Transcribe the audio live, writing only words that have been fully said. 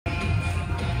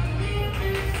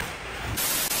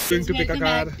Going to pick a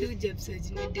car.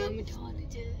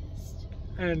 Dermatologist.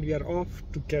 And we are off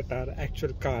to get our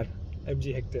actual car,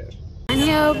 MG Hector. And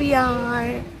here we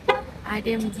are at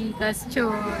MG का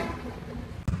store.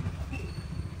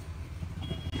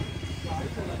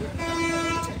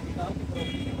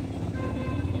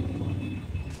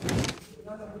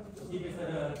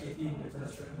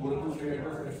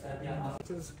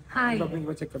 Hi.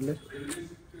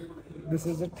 This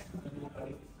is it.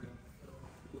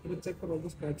 Check for all the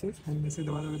scratches and this is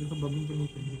the one where the bubbling to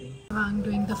नहीं I'm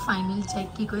doing the final check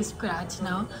कि कोई scratch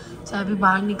ना हो. चाहे अभी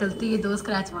बाहर निकलती है 2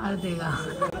 scratch मार देगा.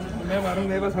 मैं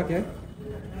मारूंगा बस आके.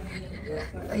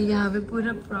 यहाँ पे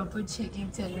पूरा proper checking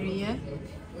चल रही है.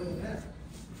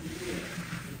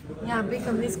 यहाँ पे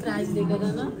कभी scratch देखा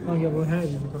था ना? हाँ ये वो है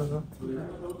थोड़ा सा.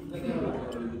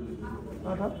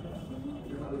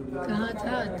 कहाँ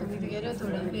था? तुम तो कह रहे हो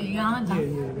थोड़ा पे यहाँ था.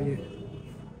 ये.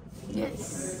 Yes.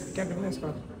 क्या करना है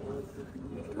इसका?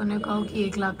 उन्हें कहो कि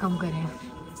 1 लाख कम करें.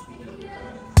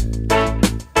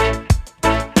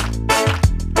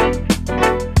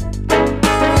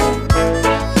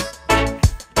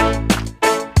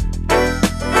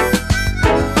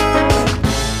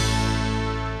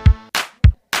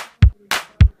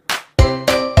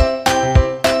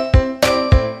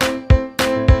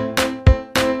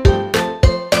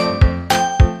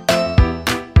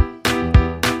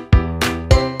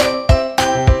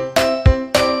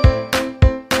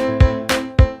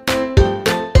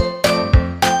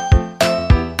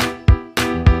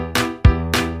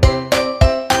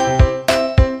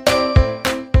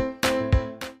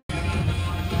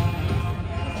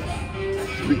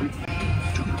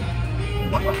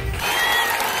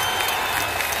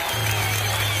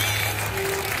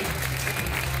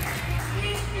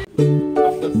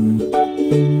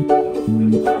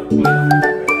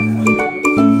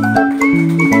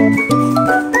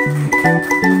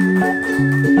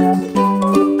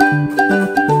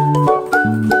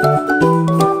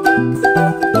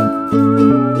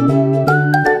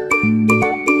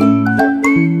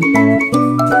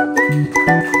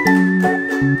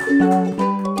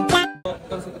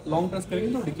 लॉन्ग प्रेस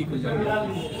करेंगे तो डिक्की खुल जाएगी.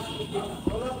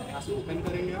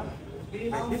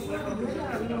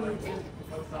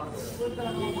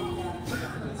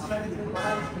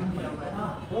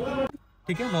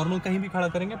 ठीक है, नॉर्मल कहीं भी खड़ा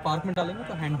करेंगे, पार्क में डालेंगे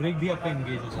तो हैंड ब्रेक भी आपका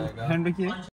एंगेज हो जाएगा. हैंड ब्रेक ये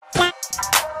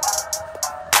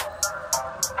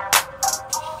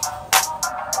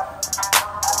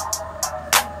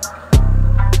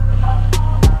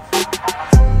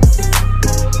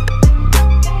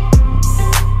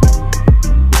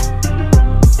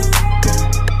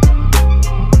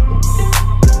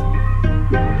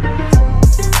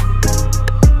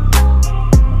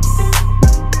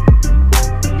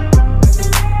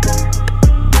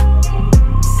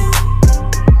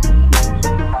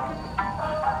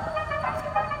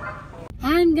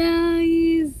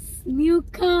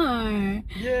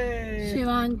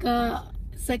का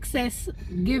सक्सेस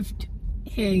गिफ्ट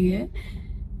है ये.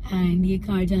 एंड ये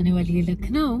कार जाने वाली है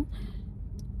लखनऊ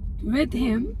विद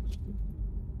हिम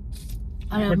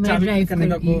और अब मैं ड्राइव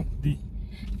करूंगी.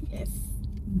 यस,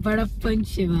 बड़प्पन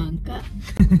शिवांग का.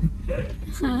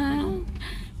 हाँ,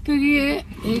 क्योंकि ये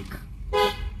एक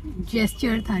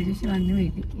जेस्चर था जो शिवांग ने मेरे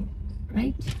लिए.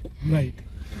 राइट.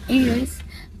 एनीवेज,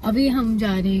 अभी हम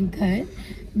जा रहे हैं घर.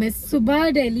 मैं सुबह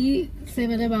दिल्ली से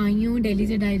मतलब आई हूँ, दिल्ली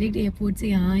से डायरेक्ट एयरपोर्ट से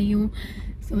यहाँ आई हूँ.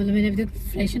 तो मतलब मैंने अभी तक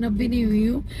फ्रेशन अप भी नहीं हुई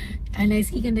हूँ. एंड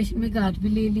इसकी कंडीशन में कार भी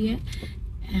ले ली है.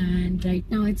 And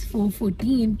right now it's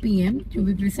 4:14 PM to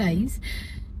be precise.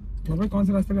 कौन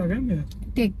से रास्ते पे आ गए हम?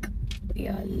 Take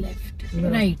left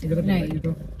right.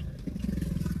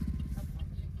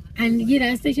 एंड ये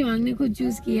रास्ते शिवांग ने खुद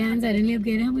चूज किया है. सडनली अब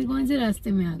कह रहे हैं हम कौन से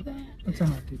रास्ते में आ गए. अच्छा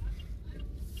हाँ ठीक.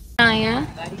 आए हैं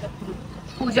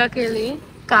पूजा के लिए,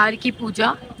 कार की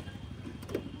पूजा.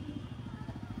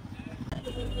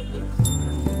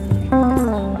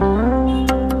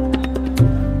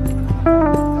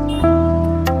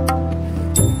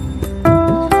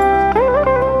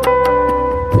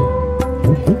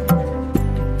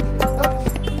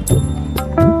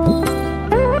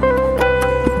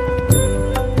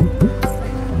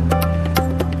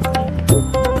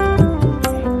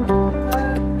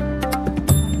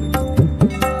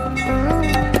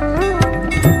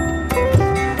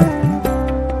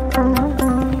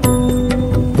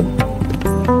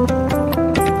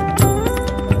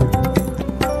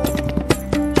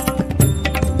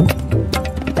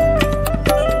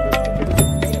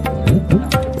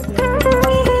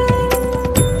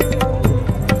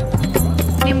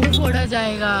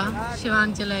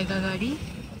 शिवांग चलाएगा गाड़ी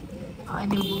और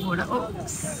नींबू फोड़ा.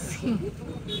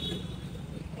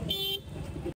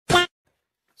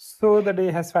 So the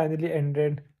day has finally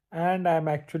ended, and I'm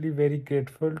actually very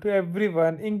grateful to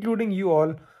everyone, including you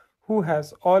all, who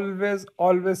has always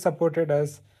supported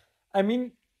us. I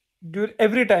mean,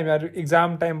 every time, our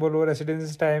exam time, bolo,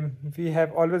 residence time, we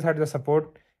have always had the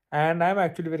support, and I'm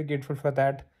actually very grateful for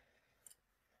that.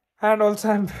 And also,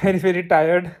 I'm very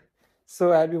tired,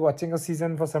 so I'll be watching a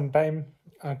season for some time.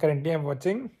 Currently, I'm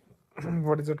watching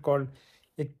what is it called?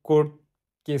 A court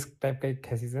case type का एक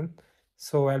है season.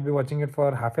 So I'll be watching it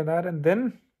for half an hour and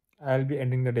then I'll be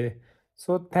ending the day.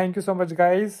 So thank you so much,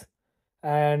 guys,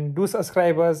 and do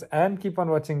subscribe us and keep on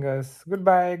watching us.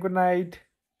 Goodbye, good night.